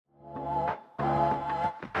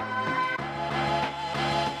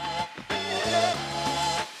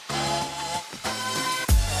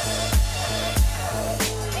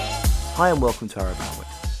Hi and welcome to Arrow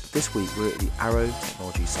Bandwidth. This week we're at the Arrow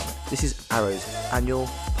Technology Summit. This is Arrow's annual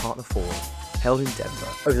partner forum held in Denver.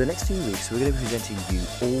 Over the next few weeks we're going to be presenting you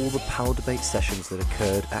all the panel debate sessions that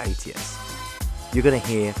occurred at ATS. You're going to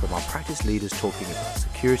hear from our practice leaders talking about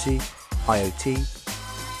security,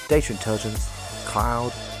 IoT, data intelligence,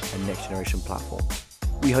 cloud and next generation platforms.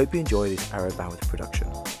 We hope you enjoy this Arrow Bandwidth production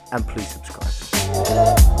and please subscribe.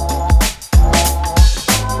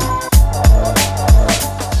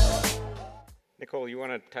 Nicole, you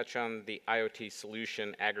want to touch on the IoT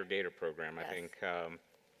Solution Aggregator Program? Yes. I think,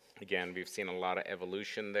 again, we've seen a lot of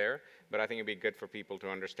evolution there, but I think it'd be good for people to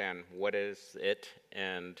understand what is it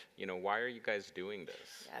and, why are you guys doing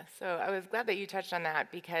this? Yeah, so I was glad that you touched on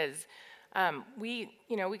that because we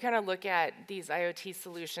kind of look at these IoT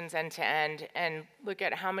solutions end to end and look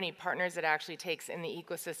at how many partners it actually takes in the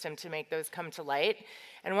ecosystem to make those come to light.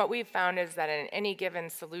 And what we've found is that in any given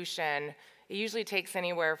solution, it usually takes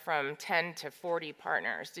anywhere from 10 to 40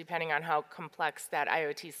 partners, depending on how complex that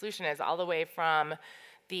IoT solution is, all the way from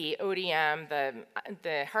the ODM,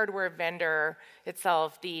 the hardware vendor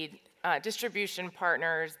itself, the distribution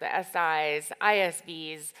partners, the SIs,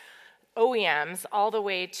 ISVs, OEMs, all the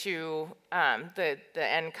way to the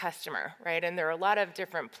end customer, right? And there are a lot of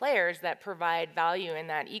different players that provide value in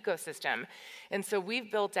that ecosystem. And so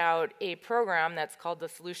we've built out a program that's called the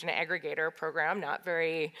Solution Aggregator Program, not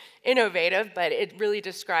very innovative, but it really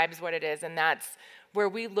describes what it is. And that's where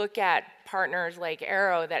we look at partners like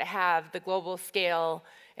Arrow that have the global scale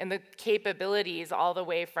and the capabilities all the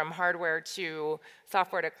way from hardware to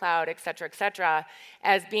software to cloud, et cetera,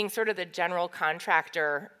 as being sort of the general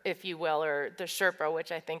contractor, if you will, or the Sherpa, which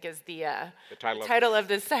I think is the title of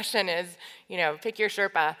this session is, pick your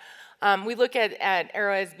Sherpa. We look at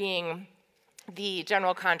Arrow as being the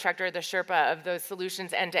general contractor, the Sherpa of those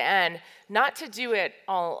solutions end to end, not to do it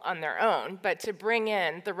all on their own, but to bring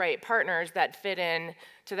in the right partners that fit in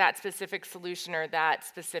to that specific solution or that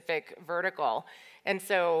specific vertical. And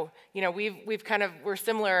so, we're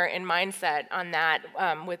similar in mindset on that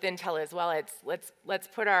with Intel as well. It's let's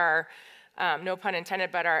put our, no pun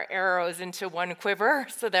intended, but our arrows into one quiver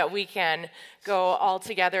so that we can go all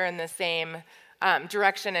together in the same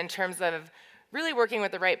direction in terms of really working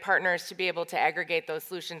with the right partners to be able to aggregate those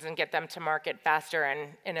solutions and get them to market faster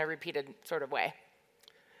and in a repeated sort of way.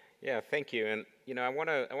 Yeah, thank you. And I want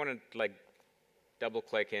to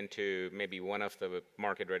double-click into maybe one of the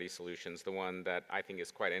market-ready solutions. The one that I think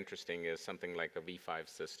is quite interesting is something like a V5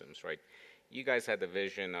 Systems, right? You guys had the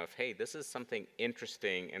vision of, hey, this is something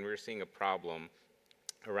interesting, and we're seeing a problem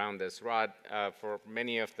around this. Rod, for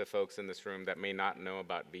many of the folks in this room that may not know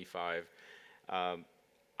about V5,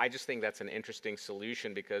 I just think that's an interesting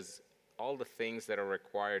solution because all the things that are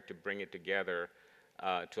required to bring it together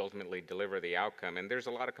to ultimately deliver the outcome, and there's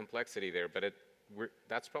a lot of complexity there, but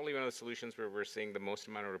that's probably one of the solutions where we're seeing the most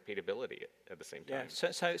amount of repeatability at the same time.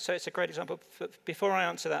 Yeah, so it's a great example. Before I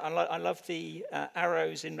answer that, I love the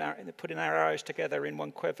arrows, putting our arrows together in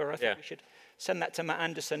one quiver. I think we should send that to Matt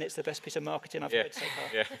Anderson. It's the best piece of marketing I've heard so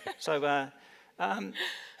far. Yeah.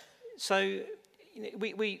 So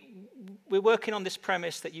we're working on this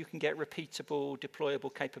premise that you can get repeatable,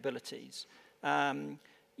 deployable capabilities.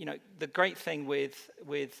 The great thing with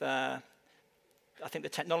I think the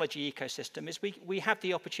technology ecosystem is we have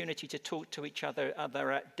the opportunity to talk to each other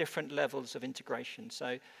at different levels of integration.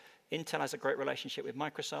 So Intel has a great relationship with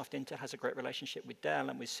Microsoft, Intel has a great relationship with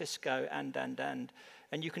Dell and with Cisco, and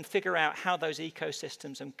you can figure out how those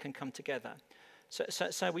ecosystems can come together.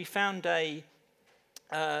 So we found a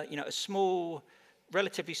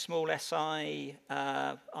relatively small SI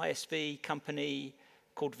ISV company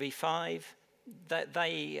called V5 that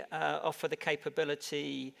they offer the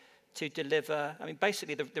capability to deliver.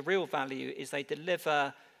 Basically the real value is they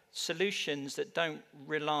deliver solutions that don't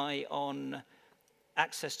rely on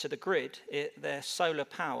access to the grid. They're solar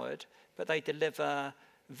powered, but they deliver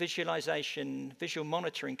visualization, visual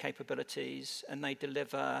monitoring capabilities, and they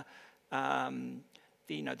deliver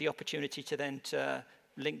the opportunity to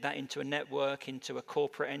link that into a network, into a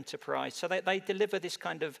corporate enterprise. So they deliver this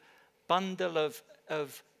kind of bundle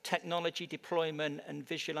of technology deployment and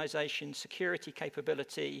visualization security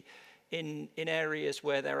capability in areas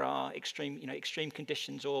where there are extreme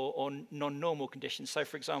conditions or non-normal conditions. So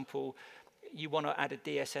for example, you want to add a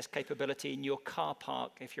DSS capability in your car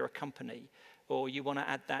park if you're a company, or you want to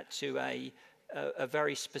add that to a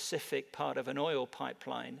very specific part of an oil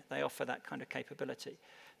pipeline. They offer that kind of capability.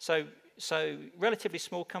 So relatively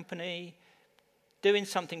small company, doing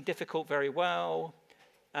something difficult very well,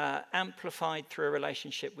 amplified through a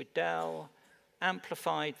relationship with Dell,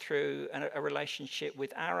 amplified through a relationship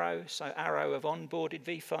with Arrow. So Arrow have onboarded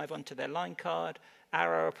V5 onto their line card,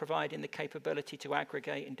 Arrow are providing the capability to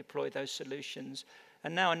aggregate and deploy those solutions.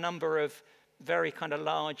 And now a number of very kind of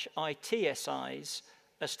large IT SIs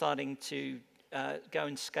are starting to go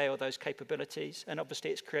and scale those capabilities. And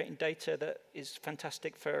obviously it's creating data that is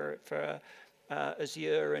fantastic for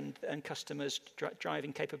Azure and customers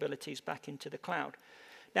driving capabilities back into the cloud.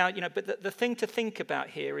 Now, but the thing to think about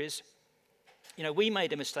here is, we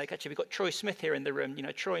made a mistake. Actually, we've got Troy Smith here in the room.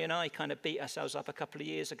 Troy and I kind of beat ourselves up a couple of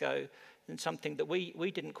years ago, and something that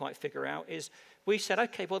we didn't quite figure out is we said,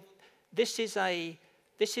 okay, well, this is a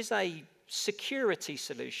security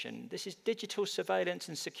solution. This is digital surveillance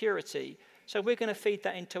and security. So we're going to feed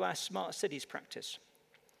that into our smart cities practice.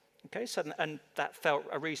 Okay, and that felt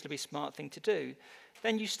a reasonably smart thing to do.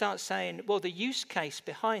 Then you start saying, well, the use case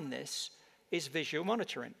behind this is visual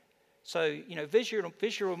monitoring. So,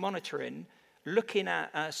 visual monitoring, looking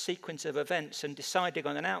at a sequence of events and deciding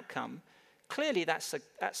on an outcome, clearly that's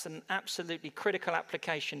an absolutely critical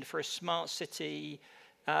application for a smart city,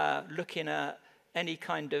 looking at any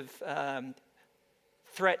kind of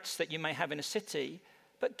threats that you may have in a city.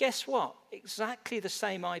 But guess what? Exactly the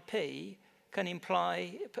same IP can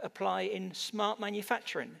apply in smart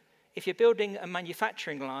manufacturing. If you're building a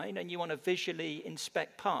manufacturing line and you want to visually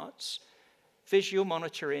inspect parts, visual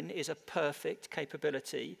monitoring is a perfect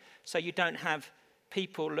capability. So you don't have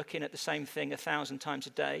people looking at the same thing 1,000 times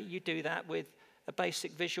a day. You do that with a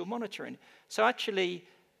basic visual monitoring. So actually,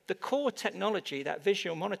 the core technology, that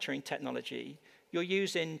visual monitoring technology, you're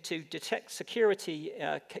using to detect security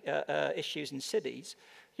issues in cities.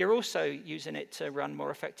 You're also using it to run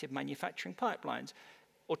more effective manufacturing pipelines,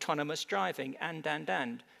 autonomous driving,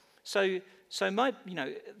 and. So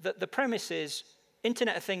the premise is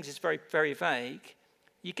Internet of Things is very, very vague.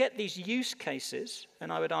 You get these use cases,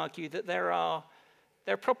 and I would argue that there are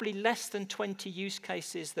probably less than 20 use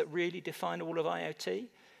cases that really define all of IoT.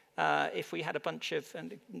 If we had a bunch of,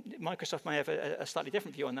 and Microsoft may have a slightly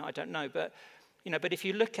different view on that, I don't know, but if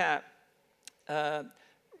you look at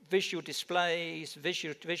visual displays,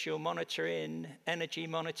 visual monitoring, energy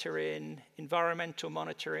monitoring, environmental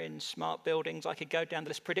monitoring, smart buildings, I could go down the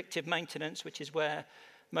list, predictive maintenance, which is where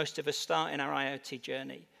most of us start in our IoT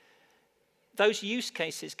journey. Those use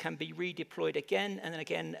cases can be redeployed again and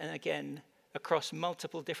again and again across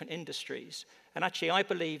multiple different industries. And actually, I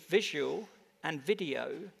believe visual and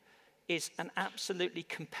video is an absolutely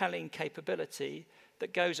compelling capability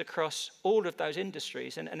that goes across all of those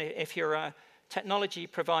industries. And if you're a technology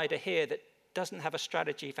provider here that doesn't have a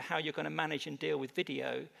strategy for how you're going to manage and deal with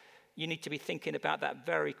video, you need to be thinking about that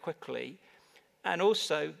very quickly. And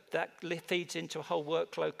also, that feeds into a whole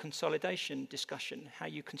workload consolidation discussion, how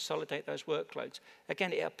you consolidate those workloads.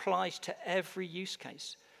 Again, it applies to every use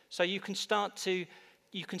case. So you can start to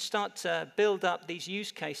build up these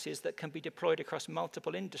use cases that can be deployed across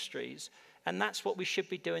multiple industries. And that's what we should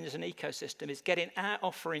be doing as an ecosystem, is getting our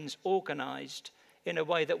offerings organized in a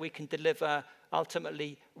way that we can deliver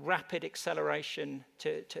ultimately rapid acceleration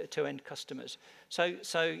to end customers. So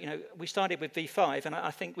we started with V5, and I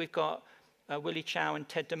think we've got Willie Chow and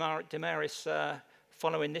Ted Damaris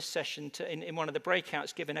following this session in one of the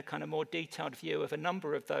breakouts, giving a kind of more detailed view of a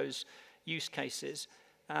number of those use cases.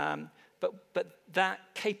 But that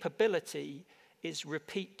capability is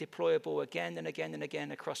repeat deployable again and again and again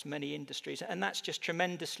across many industries. And that's just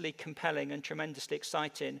tremendously compelling and tremendously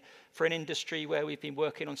exciting for an industry where we've been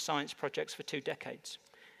working on science projects for 2 decades.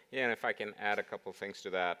 Yeah, and if I can add a couple things to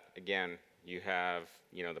that, again, you have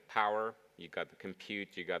the power, you got the compute,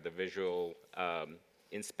 you got the visual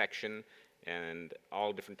inspection, and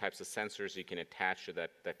all different types of sensors you can attach to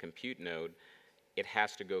that compute node. It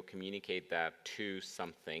has to go communicate that to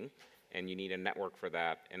something, and you need a network for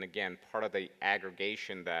that. And again, part of the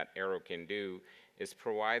aggregation that Arrow can do is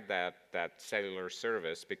provide that cellular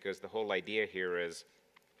service, because the whole idea here is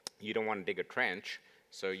you don't want to dig a trench,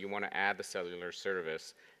 so you want to add the cellular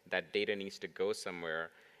service. That data needs to go somewhere,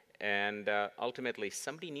 and ultimately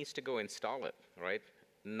somebody needs to go install it, right?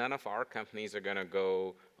 None of our companies are going to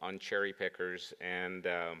go on cherry pickers and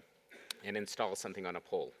install something on a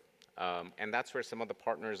pole. And that's where some of the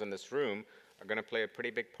partners in this room are going to play a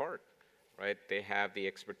pretty big part, right? They have the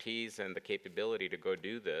expertise and the capability to go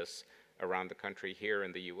do this around the country here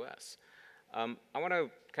in the US. I want to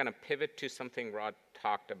kind of pivot to something Rod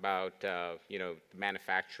talked about,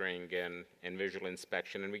 manufacturing and visual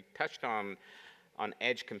inspection, and we touched on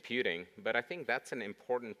edge computing, but I think that's an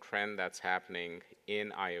important trend that's happening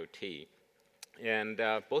in IoT. And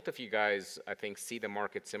both of you guys, I think, see the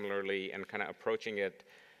market similarly and kind of approaching it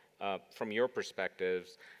from your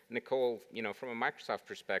perspectives. Nicole, from a Microsoft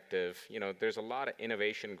perspective, there's a lot of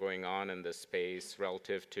innovation going on in this space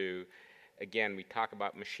relative to, again, we talk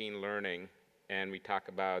about machine learning, and we talk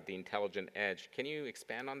about the intelligent edge. Can you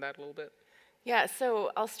expand on that a little bit? Yeah,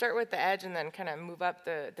 so I'll start with the edge and then kind of move up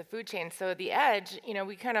the food chain. So the edge,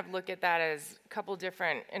 we kind of look at that as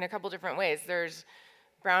in a couple different ways. There's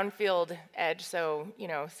brownfield edge, so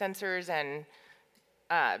sensors and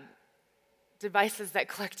devices that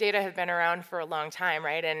collect data have been around for a long time,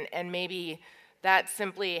 right? And maybe that's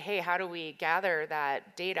simply, hey, how do we gather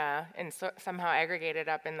that data and somehow aggregate it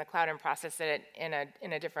up in the cloud and process it in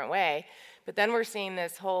a different way? But then we're seeing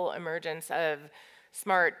this whole emergence of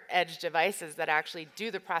smart edge devices that actually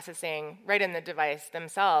do the processing right in the device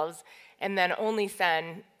themselves, and then only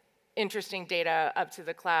send interesting data up to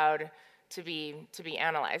the cloud to be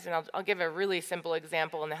analyzed. And I'll give a really simple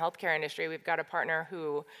example in the healthcare industry. We've got a partner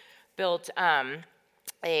who built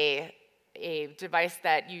a device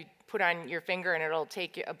that you put on your finger and it'll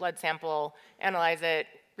take a blood sample, analyze it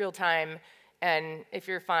real time, and if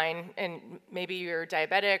you're fine, and maybe you're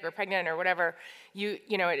diabetic or pregnant or whatever,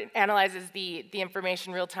 it analyzes the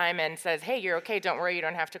information real time and says, hey, you're okay, don't worry, you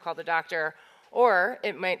don't have to call the doctor. Or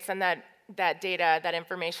it might send that data, that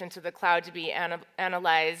information to the cloud to be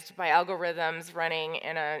analyzed by algorithms running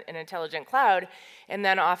in an intelligent cloud, and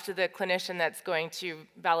then off to the clinician that's going to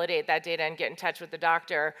validate that data and get in touch with the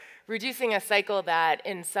doctor, reducing a cycle that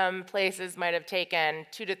in some places might have taken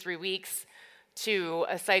 2 to 3 weeks to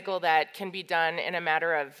a cycle that can be done in a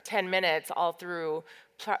matter of 10 minutes, all through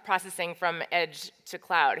processing from edge to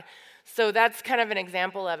cloud. So that's kind of an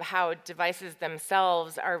example of how devices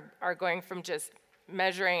themselves are going from just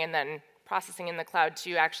measuring and then processing in the cloud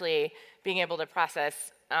to actually being able to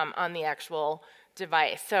process on the actual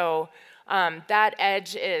device. So that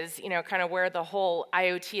edge is, kind of where the whole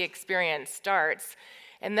IoT experience starts.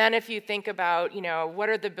 And then if you think about, what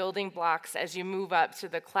are the building blocks as you move up to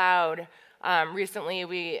the cloud? Recently,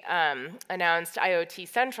 we announced IoT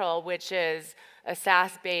Central, which is a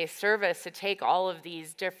SaaS-based service to take all of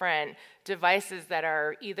these different devices that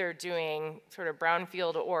are either doing sort of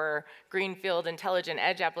brownfield or greenfield intelligent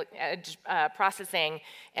edge processing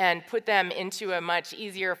and put them into a much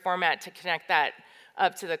easier format to connect that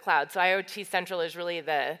up to the cloud. So IoT Central is really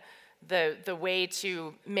the way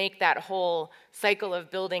to make that whole cycle of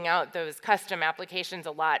building out those custom applications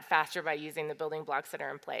a lot faster by using the building blocks that are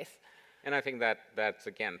in place. And I think that's,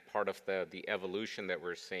 again, part of the evolution that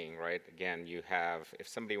we're seeing, right? Again, you have, if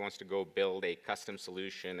somebody wants to go build a custom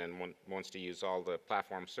solution and wants to use all the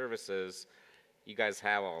platform services, you guys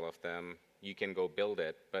have all of them. You can go build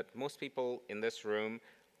it. But most people in this room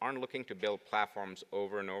aren't looking to build platforms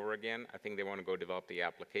over and over again. I think they want to go develop the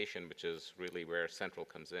application, which is really where Central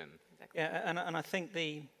comes in. Exactly. Yeah, and I think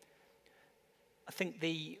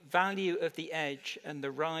the value of the edge and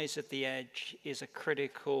the rise of the edge is a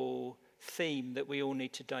critical theme that we all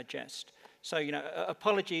need to digest. So,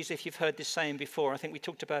 apologies if you've heard this saying before. I think we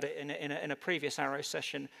talked about it in a previous Arrow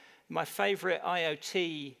session. My favorite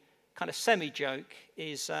IoT kind of semi-joke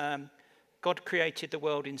is God created the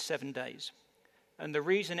world in 7 days. And the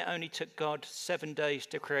reason it only took God 7 days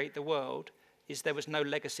to create the world is there was no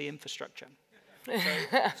legacy infrastructure.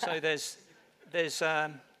 So there's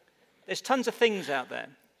tons of things out there.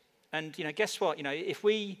 And, guess what?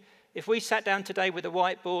 If we sat down today with a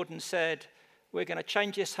whiteboard and said, we're going to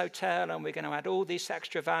change this hotel and we're going to add all this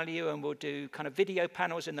extra value and we'll do kind of video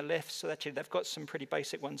panels in the lifts, so actually they've got some pretty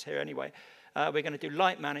basic ones here anyway. We're going to do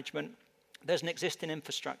light management. There's an existing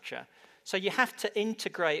infrastructure. So you have to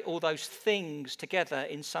integrate all those things together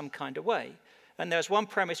in some kind of way. And there's one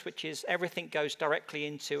premise, which is everything goes directly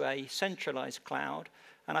into a centralized cloud.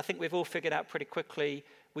 And I think we've all figured out pretty quickly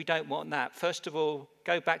we don't want that. First of all,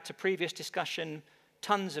 go back to previous discussion,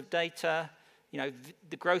 tons of data,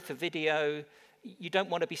 the growth of video. You don't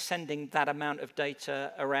want to be sending that amount of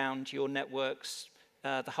data around your networks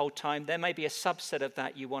the whole time. There may be a subset of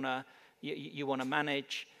that you want to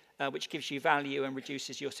manage, which gives you value and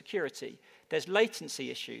reduces your security. There's latency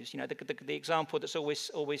issues. The example that's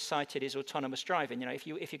always cited is autonomous driving. If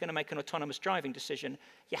you're going to make an autonomous driving decision,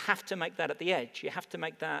 you have to make that at the edge. You have to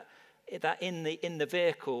make that in the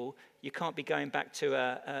vehicle. You can't be going back to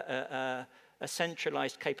a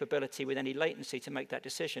centralized capability with any latency to make that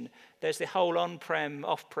decision. There's the whole on-prem,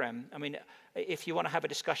 off-prem. I mean, if you want to have a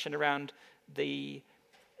discussion around the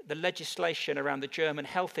legislation around the German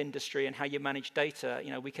health industry and how you manage data,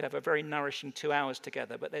 we could have a very nourishing 2 hours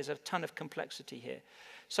together, but there's a ton of complexity here.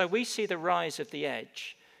 So we see the rise of the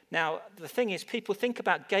edge. Now, the thing is, people think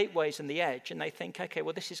about gateways and the edge, and they think, okay,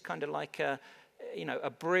 well, this is kind of like a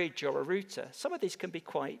bridge or a router. Some of these can be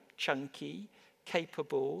quite chunky,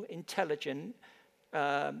 capable, intelligent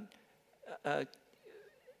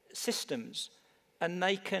systems, and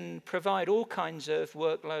they can provide all kinds of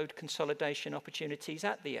workload consolidation opportunities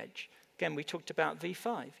at the edge. again, we talked about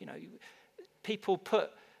V5. People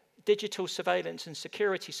put digital surveillance and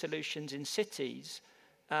security solutions in cities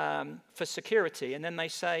for security, and then they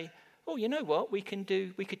say, oh, you know what, we could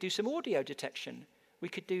do some audio detection. We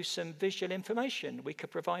could do some visual information. We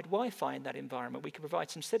could provide Wi-Fi in that environment. We could provide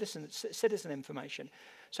some citizen information.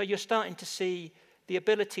 So you're starting to see the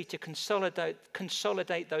ability to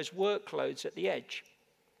consolidate those workloads at the edge.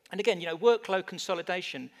 And again, workload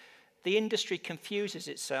consolidation, the industry confuses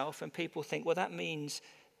itself and people think, well, that means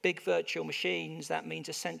big virtual machines, that means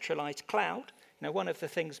a centralized cloud. One of the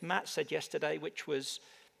things Matt said yesterday, which was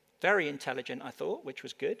very intelligent, I thought, which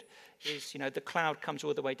was good, is, the cloud comes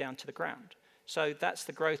all the way down to the ground. So that's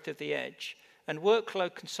the growth of the edge. And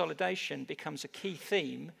workload consolidation becomes a key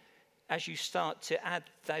theme as you start to add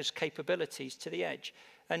those capabilities to the edge.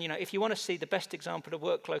 And, if you want to see the best example of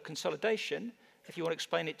workload consolidation, if you want to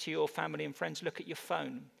explain it to your family and friends, look at your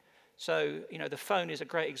phone. So, the phone is a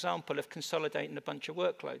great example of consolidating a bunch of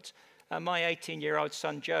workloads. My 18-year-old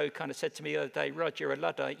son, Joe, kind of said to me the other day, Rod, you're a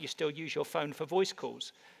Luddite, you still use your phone for voice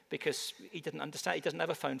calls. Because he didn't understand, he doesn't have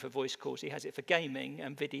a phone for voice calls. He has it for gaming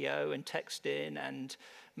and video and texting and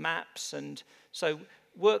maps. And so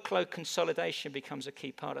workload consolidation becomes a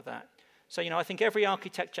key part of that. So, I think every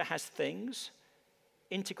architecture has things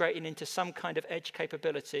integrating into some kind of edge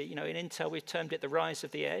capability. In Intel, we've termed it the rise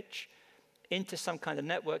of the edge, into some kind of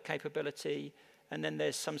network capability. And then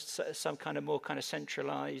there's some kind of more kind of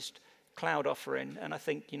centralized cloud offering. And I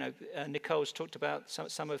think, Nicole's talked about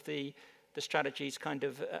some of the strategies kind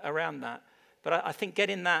of around that. But I think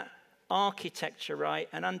getting that architecture right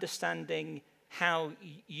and understanding how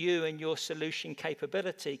you and your solution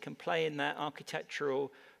capability can play in that architectural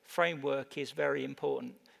framework is very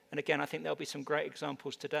important. And again, I think there'll be some great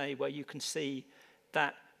examples today where you can see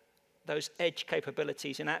that those edge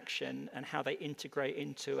capabilities in action and how they integrate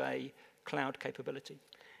into a cloud capability.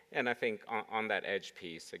 And I think on that edge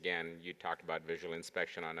piece, again, you talked about visual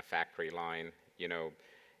inspection on a factory line.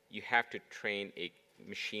 You have to train a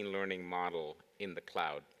machine learning model in the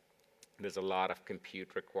cloud. There's a lot of compute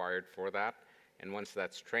required for that. And once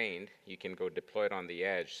that's trained, you can go deploy it on the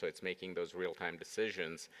edge, so it's making those real-time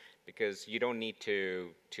decisions, because you don't need to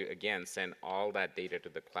again, send all that data to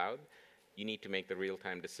the cloud. You need to make the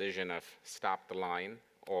real-time decision of stop the line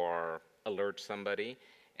or alert somebody.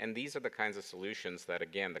 And these are the kinds of solutions that,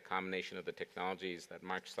 again, the combination of the technologies that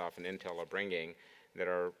Microsoft and Intel are bringing that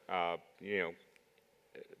are,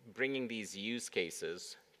 bringing these use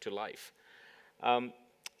cases to life.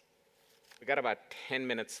 We got about 10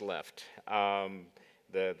 minutes left.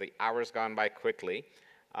 The hour's gone by quickly.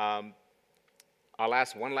 I'll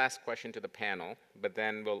ask one last question to the panel, but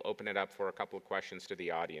then we'll open it up for a couple of questions to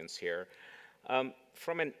the audience here.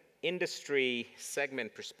 From an industry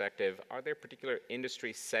segment perspective, are there particular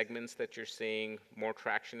industry segments that you're seeing more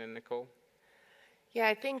traction in, Nicole? Yeah,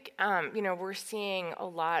 I think, we're seeing a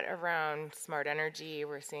lot around smart energy.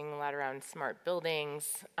 We're seeing a lot around smart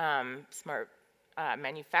buildings, smart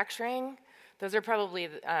manufacturing. Those are probably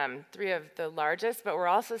three of the largest, but we're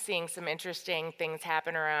also seeing some interesting things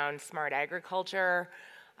happen around smart agriculture,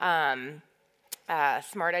 smart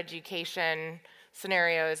education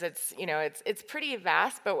scenarios. It's pretty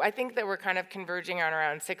vast, but I think that we're kind of converging on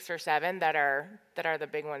around 6 or 7 that are the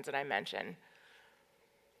big ones that I mentioned.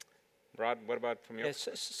 Rod, what about from your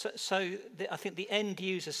I think the end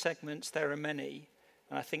user segments, there are many.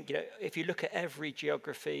 And I think, if you look at every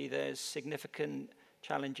geography, there's significant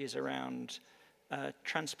challenges around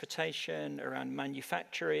transportation, around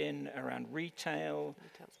manufacturing, around retail,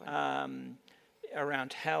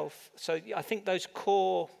 around health. So I think those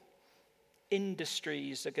core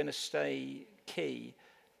industries are going to stay key.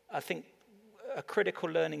 I think a critical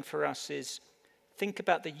learning for us is think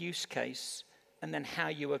about the use case and then how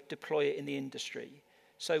you would deploy it in the industry.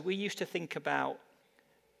 So we used to think about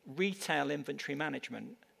retail inventory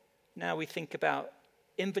management. Now we think about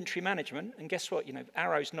inventory management, and guess what?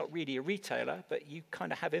 Arrow's not really a retailer, but you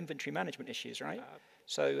kind of have inventory management issues, right?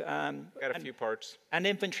 Got a few parts. And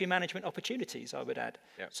inventory management opportunities, I would add.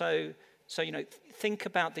 Yep. So think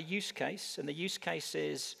about the use case, and the use case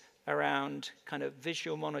is around kind of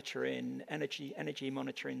visual monitoring, energy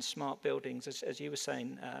monitoring, smart buildings, as you were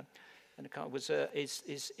saying. And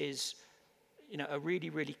is a really,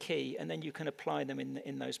 really key, and then you can apply them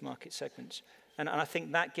in those market segments. And I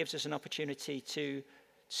think that gives us an opportunity to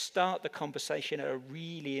start the conversation at a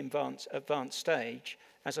really advanced stage,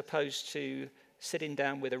 as opposed to sitting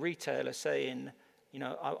down with a retailer saying,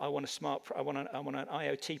 I want an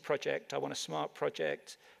IoT project, I want a smart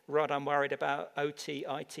project. Rod, I'm worried about OT,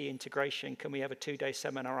 IT integration. Can we have a 2-day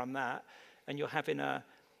seminar on that? And you're having a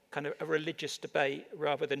kind of a religious debate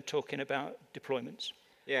rather than talking about deployments.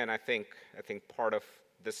 Yeah, and I think part of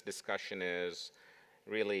this discussion is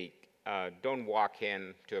really don't walk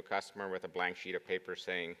in to a customer with a blank sheet of paper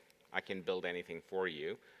saying, I can build anything for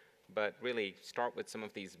you, but really start with some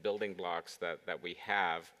of these building blocks that we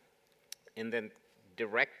have, and then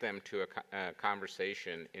direct them to a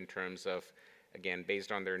conversation in terms of, again,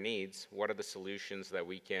 based on their needs, what are the solutions that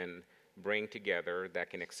we can bring together that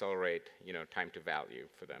can accelerate, time to value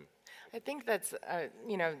for them. I think that's,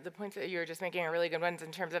 the points that you were just making are really good ones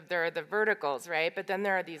in terms of there are the verticals, right? But then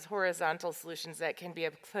there are these horizontal solutions that can be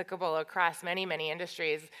applicable across many, many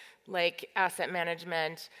industries, like asset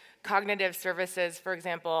management, cognitive services, for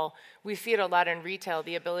example. We see it a lot in retail,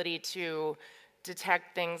 the ability to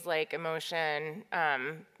detect things like emotion.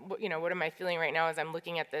 What am I feeling right now as I'm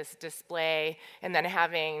looking at this display, and then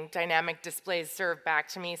having dynamic displays served back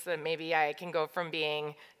to me so that maybe I can go from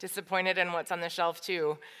being disappointed in what's on the shelf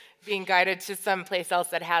to being guided to some place else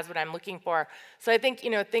that has what I'm looking for. So I think,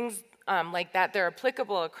 things like that, they're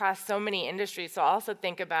applicable across so many industries. So also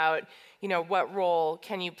think about, what role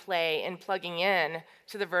can you play in plugging in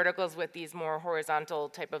to the verticals with these more horizontal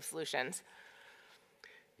type of solutions.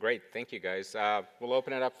 Great, thank you guys. We'll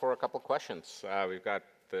open it up for a couple questions. We've got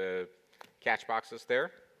the catch boxes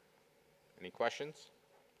there. Any questions?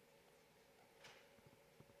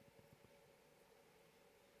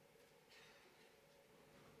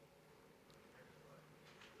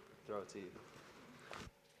 Throw it to you.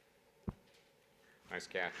 Nice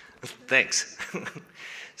catch. Thanks.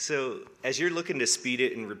 So as you're looking to speed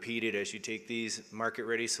it and repeat it as you take these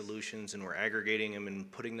market-ready solutions and we're aggregating them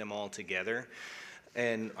and putting them all together,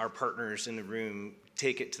 and our partners in the room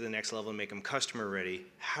take it to the next level and make them customer ready,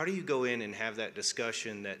 how do you go in and have that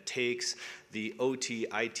discussion that takes the OT,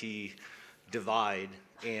 IT divide,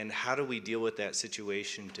 and how do we deal with that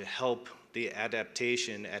situation to help the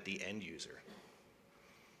adaptation at the end user?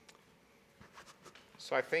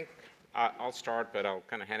 So I think I'll start, but I'll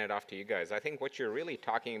kind of hand it off to you guys. I think what you're really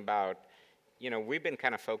talking about, we've been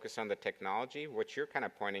kind of focused on the technology. What you're kind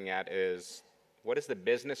of pointing at is what is the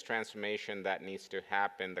business transformation that needs to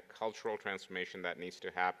happen, the cultural transformation that needs to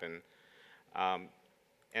happen.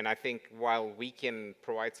 And I think while we can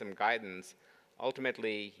provide some guidance,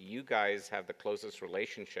 ultimately you guys have the closest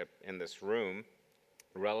relationship in this room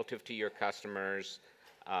relative to your customers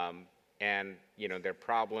and their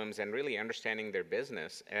problems and really understanding their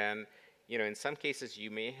business. And in some cases you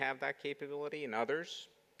may have that capability. In others,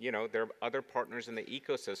 there are other partners in the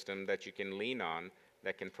ecosystem that you can lean on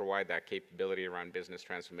that can provide that capability around business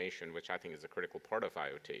transformation, which I think is a critical part of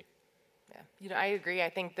IoT. Yeah, I agree. I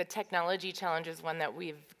think the technology challenge is one that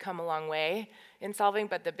we've come a long way in solving,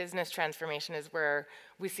 but the business transformation is where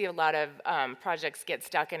we see a lot of projects get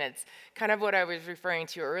stuck, and it's kind of what I was referring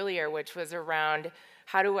to earlier, which was around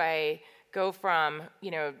how do I go from,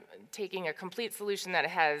 taking a complete solution that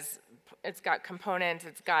it's got components,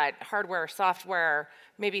 it's got hardware, software,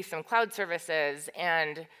 maybe some cloud services,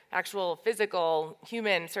 and actual physical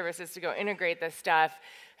human services to go integrate this stuff.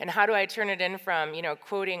 And how do I turn it in from,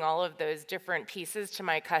 quoting all of those different pieces to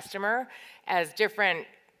my customer as different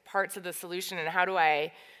parts of the solution, and how do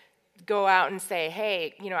I go out and say,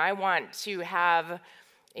 hey, I want to have,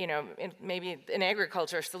 maybe an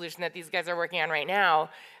agriculture solution that these guys are working on right now,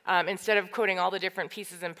 instead of quoting all the different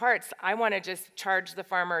pieces and parts, I want to just charge the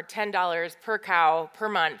farmer $10 per cow per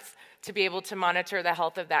month to be able to monitor the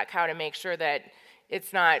health of that cow to make sure that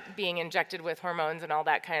it's not being injected with hormones and all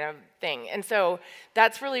that kind of thing. And so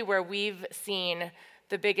that's really where we've seen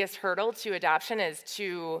the biggest hurdle to adoption, is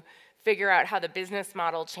to figure out how the business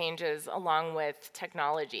model changes along with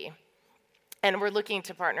technology. And we're looking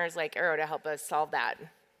to partners like Arrow to help us solve that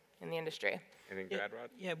in the industry. Anything to add, Rod?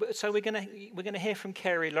 Yeah, so we're gonna hear from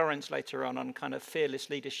Carey Lawrence later on kind of fearless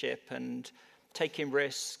leadership and taking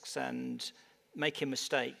risks and making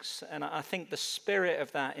mistakes. And I think the spirit of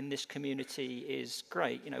that in this community is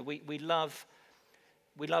great. We love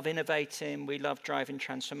innovating, we love driving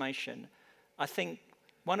transformation. I think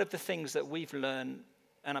one of the things that we've learned,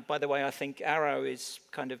 and by the way, I think Arrow is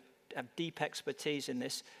kind of have deep expertise in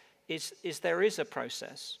this, is there is a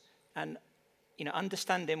process. And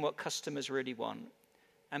understanding what customers really want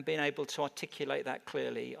and being able to articulate that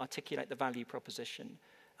clearly, articulate the value proposition,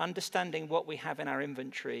 understanding what we have in our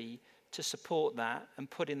inventory to support that and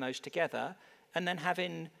putting those together, and then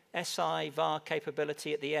having SI, VAR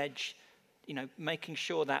capability at the edge, making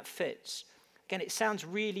sure that fits. Again, it sounds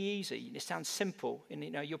really easy. It sounds simple. And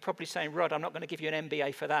you're probably saying, Rod, I'm not going to give you an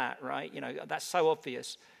MBA for that, right? That's so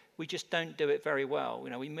obvious. We just don't do it very well.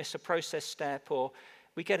 We miss a process step, or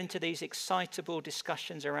we get into these excitable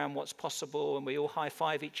discussions around what's possible, and we all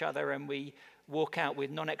high-five each other, and we walk out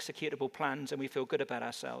with non-executable plans, and we feel good about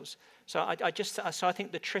ourselves. So I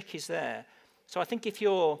think the trick is there. So I think if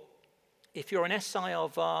you're an SI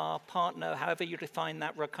of our partner, however you define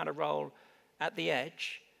that kind of role at the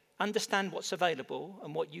edge, understand what's available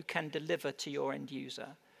and what you can deliver to your end user.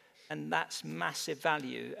 And that's massive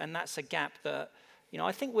value. And that's a gap that,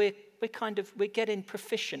 I think we're getting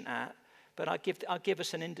proficient at, but I'll give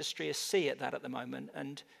us an industry a C at that at the moment.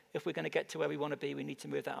 And if we're going to get to where we want to be, we need to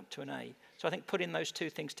move that up to an A. So I think putting those two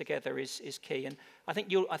things together is key. And I think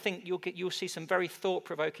you'll see some very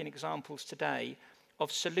thought-provoking examples today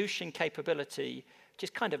of solution capability, which is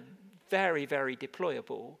kind of very, very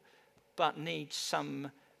deployable, but needs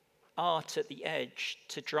some art at the edge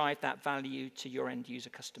to drive that value to your end user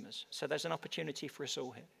customers. So there's an opportunity for us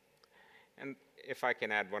all here. And if I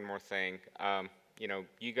can add one more thing,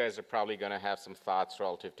 you guys are probably going to have some thoughts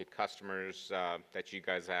relative to customers that you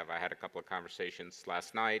guys have. I had a couple of conversations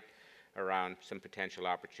last night around some potential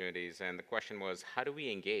opportunities, and the question was, how do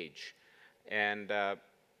we engage? And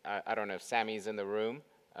I don't know if Sammy's in the room,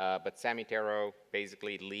 but Sammy Tero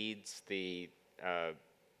basically leads the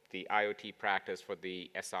IoT practice for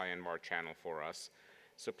the SI and VAR channel for us.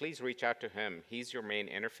 So please reach out to him. He's your main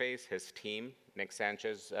interface. His team, Nick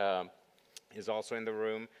Sanchez, is also in the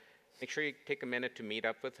room. Make sure you take a minute to meet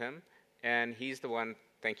up with him. And he's the one,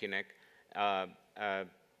 thank you, Nick,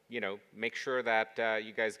 make sure that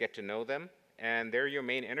you guys get to know them. And they're your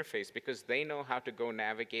main interface because they know how to go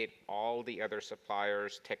navigate all the other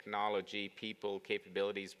suppliers, technology, people,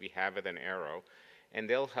 capabilities we have within Arrow. And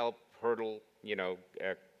they'll help hurdle,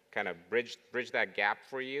 kind of bridge that gap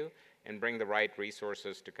for you and bring the right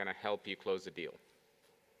resources to kind of help you close the deal.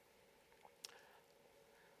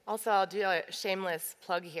 Also, I'll do a shameless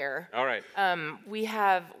plug here. All right.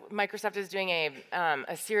 Microsoft is doing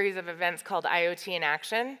a series of events called IoT in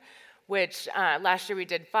Action, which last year we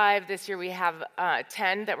did 5. This year we have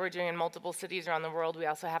 10 that we're doing in multiple cities around the world. We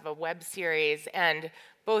also have a web series, and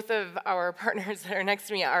both of our partners that are next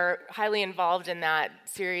to me are highly involved in that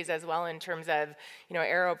series as well in terms of,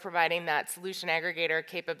 Arrow providing that solution aggregator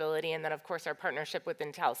capability, and then of course our partnership with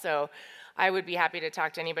Intel. So I would be happy to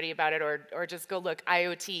talk to anybody about it, or just go look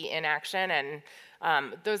IoT in Action,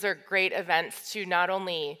 and those are great events to not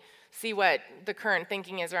only see what the current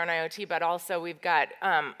thinking is around IoT, but also we've got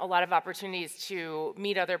a lot of opportunities to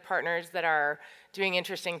meet other partners that are doing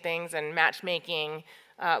interesting things and matchmaking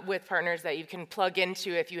with partners that you can plug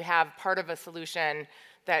into if you have part of a solution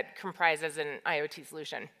that comprises an IoT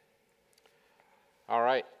solution. All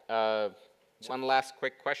right. One last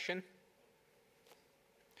quick question.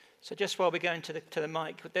 So just while we're going to the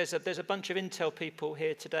mic, there's a bunch of Intel people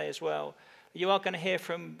here today as well. You are going to hear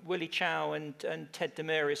from Willie Chow and Ted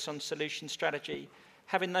Demiris on solution strategy.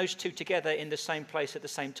 Having those two together in the same place at the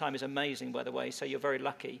same time is amazing, by the way, so you're very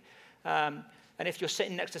lucky. And if you're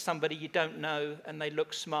sitting next to somebody you don't know and they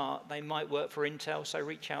look smart, they might work for Intel, so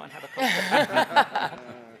reach out and have a conversation.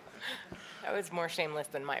 That was more shameless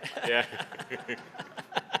than my part. Yeah.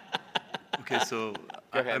 Okay, so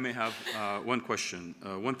I may have one question.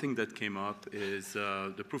 One thing that came up is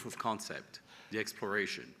the proof of concept, the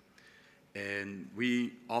exploration. And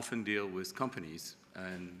we often deal with companies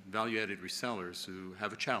and value-added resellers who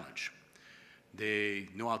have a challenge. They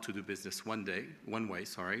know how to do business one way.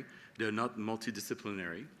 They're not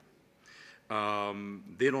multidisciplinary.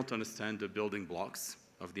 They don't understand the building blocks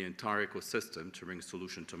of the entire ecosystem to bring a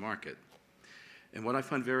solution to market. And what I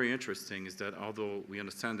find very interesting is that although we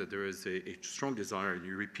understand that there is a strong desire, and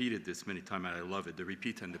you repeated this many times, and I love it, the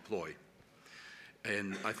repeat and deploy.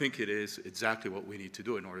 And I think it is exactly what we need to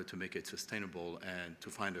do in order to make it sustainable and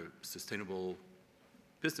to find a sustainable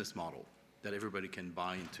business model that everybody can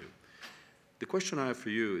buy into. The question I have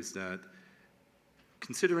for you is that,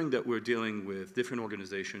 considering that we're dealing with different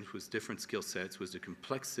organizations with different skill sets, with the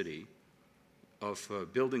complexity of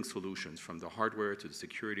building solutions from the hardware to the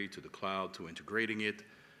security to the cloud to integrating it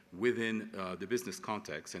within the business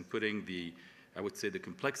context and putting the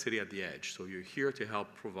complexity at the edge. So you're here to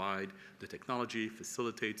help provide the technology,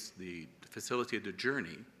 facilitate the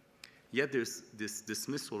journey. Yet there's this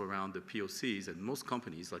dismissal around the POCs, and most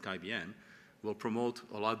companies like IBM will promote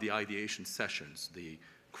a lot of the ideation sessions, the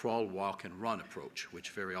crawl, walk, and run approach, which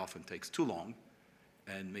very often takes too long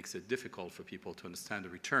and makes it difficult for people to understand the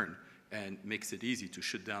return and makes it easy to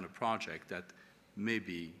shut down a project that may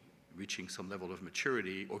be reaching some level of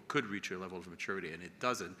maturity or could reach a level of maturity, and it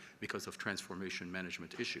doesn't because of transformation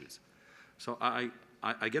management issues. So I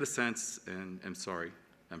get a sense, and I'm sorry,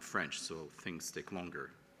 I'm French, so things take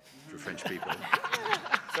longer for French people.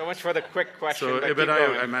 So much for the quick question. So, but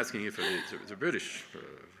I'm asking you for the British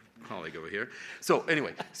colleague over here. So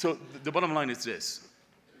anyway, so the bottom line is this.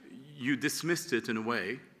 You dismissed it in a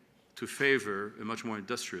way to favor a much more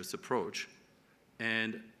industrious approach,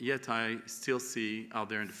 and yet I still see out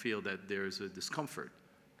there in the field that there's a discomfort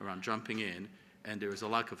around jumping in, and there's a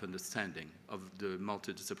lack of understanding of the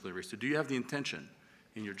multidisciplinary. So do you have the intention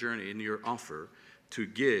in your journey, in your offer, to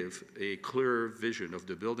give a clear vision of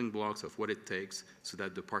the building blocks of what it takes so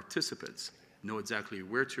that the participants know exactly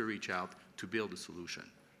where to reach out to build a solution?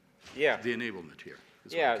 Yeah. The enablement here.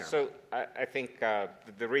 Yeah, so I think the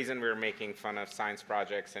reason we're making fun of science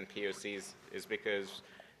projects and POCs is because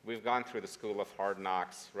we've gone through the school of hard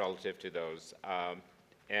knocks relative to those. I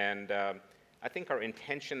think our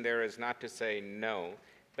intention there is not to say no,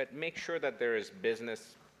 but make sure that there is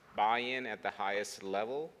business buy-in at the highest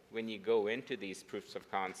level when you go into these proofs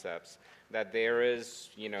of concepts, that there is,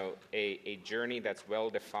 a journey that's well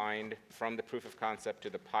defined from the proof of concept to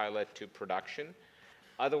the pilot to production.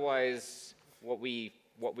 Otherwise, what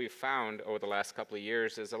we've found over the last couple of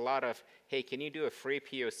years is a lot of, hey, can you do a free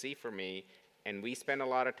POC for me? And we spend a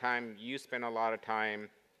lot of time, you spend a lot of time,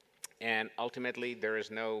 and ultimately there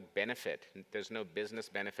is no benefit. There's no business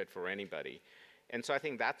benefit for anybody. And so I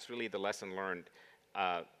think that's really the lesson learned.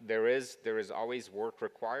 There is always work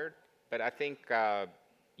required, but I think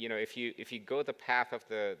if you go the path of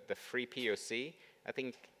the free POC, I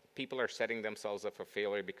think people are setting themselves up for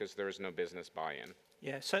failure because there is no business buy-in.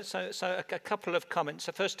 Yeah, so a couple of comments.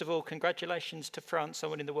 So first of all, congratulations to France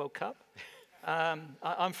on winning the World Cup.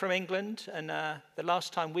 I'm from England, and the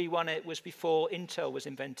last time we won it was before Intel was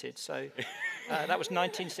invented. So that was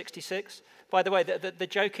 1966. By the way, the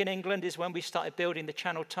joke in England is when we started building the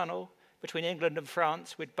Channel Tunnel between England and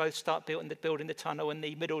France, we'd both start building the tunnel, and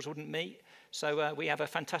the middles wouldn't meet. So we have a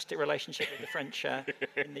fantastic relationship with the French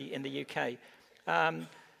in the UK.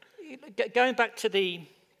 Going back to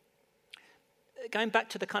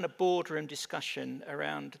the kind of boardroom discussion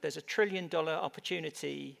around there's $1 trillion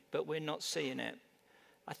opportunity, but we're not seeing it.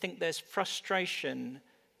 I think there's frustration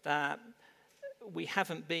that we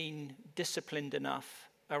haven't been disciplined enough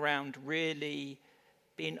around really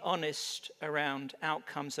being honest around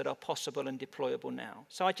outcomes that are possible and deployable now.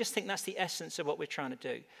 So I just think that's the essence of what we're trying to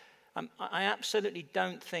do. I absolutely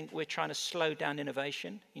don't think we're trying to slow down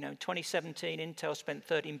innovation. In 2017, Intel spent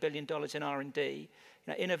 $13 billion in R&D.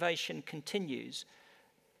 Innovation continues,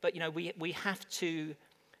 but we have to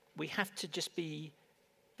just be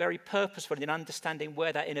very purposeful in understanding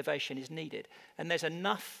where that innovation is needed. And there's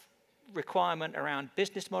enough requirement around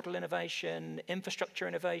business model innovation, infrastructure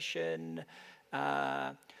innovation,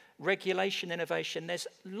 regulation innovation. There's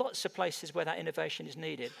lots of places where that innovation is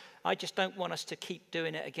needed. I just don't want us to keep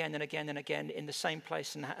doing it again and again and again in the same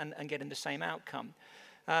place and getting the same outcome.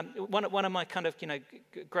 One of my kind of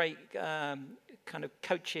great kind of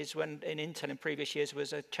coaches in Intel in previous years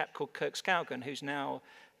was a chap called Kirk Skaugen, who's now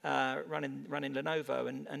running Lenovo,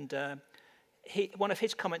 and one of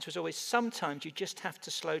his comments was always, sometimes you just have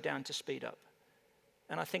to slow down to speed up.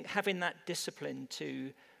 And I think having that discipline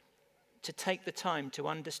to take the time to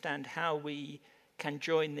understand how we can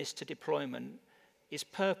join this to deployment is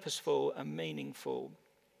purposeful and meaningful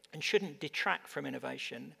and shouldn't detract from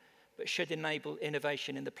innovation, but should enable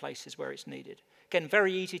innovation in the places where it's needed. Again,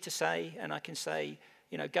 very easy to say, and I can say,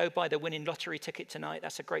 go buy the winning lottery ticket tonight.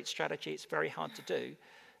 That's a great strategy. It's very hard to do.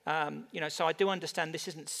 So I do understand this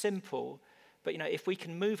isn't simple, but if we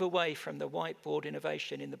can move away from the whiteboard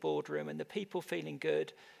innovation in the boardroom and the people feeling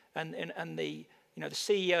good, and the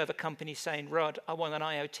CEO of a company saying, Rod, I want an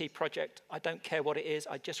IoT project. I don't care what it is.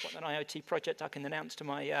 I just want an IoT project I can announce to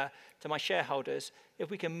my shareholders. If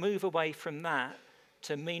we can move away from that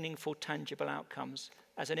to meaningful, tangible outcomes,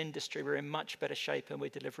 as an industry, we're in much better shape and we're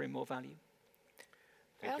delivering more value.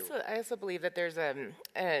 I also believe that there's an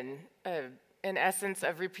essence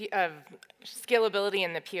of scalability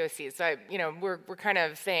in the POCs. So we're kind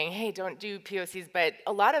of saying, hey, don't do POCs, but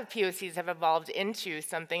a lot of POCs have evolved into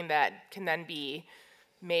something that can then be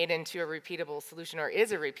made into a repeatable solution or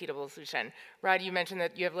is a repeatable solution. Rod, you mentioned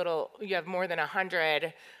that you have more than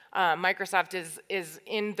 100. Microsoft is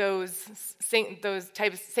in those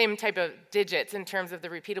same type of digits in terms of the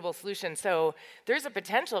repeatable solution. So there's a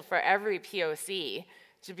potential for every POC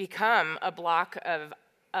to become a block of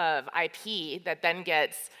IP that then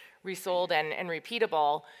gets resold and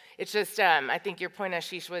repeatable. It's just, I think your point,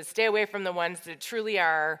 Ashish, was stay away from the ones that truly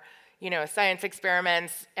are, science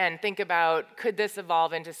experiments, and think about, could this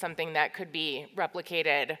evolve into something that could be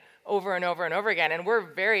replicated over and over and over again? And we're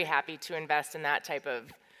very happy to invest in that type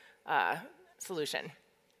of solution.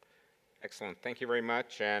 Excellent. Thank you very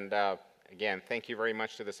much. And again, thank you very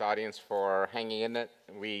much to this audience for hanging in it.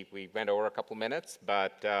 We went over a couple minutes,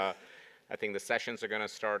 but I think the sessions are going to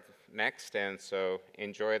start next, and so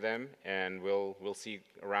enjoy them, and we'll see you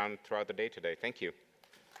around throughout the day today. Thank you.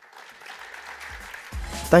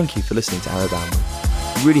 Thank you for listening to Arrow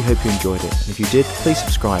Bandwidth. We really hope you enjoyed it, and if you did, please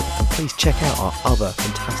subscribe, and please check out our other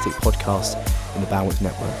fantastic podcasts in the Bandwidth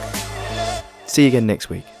Network. See you again next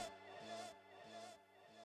week.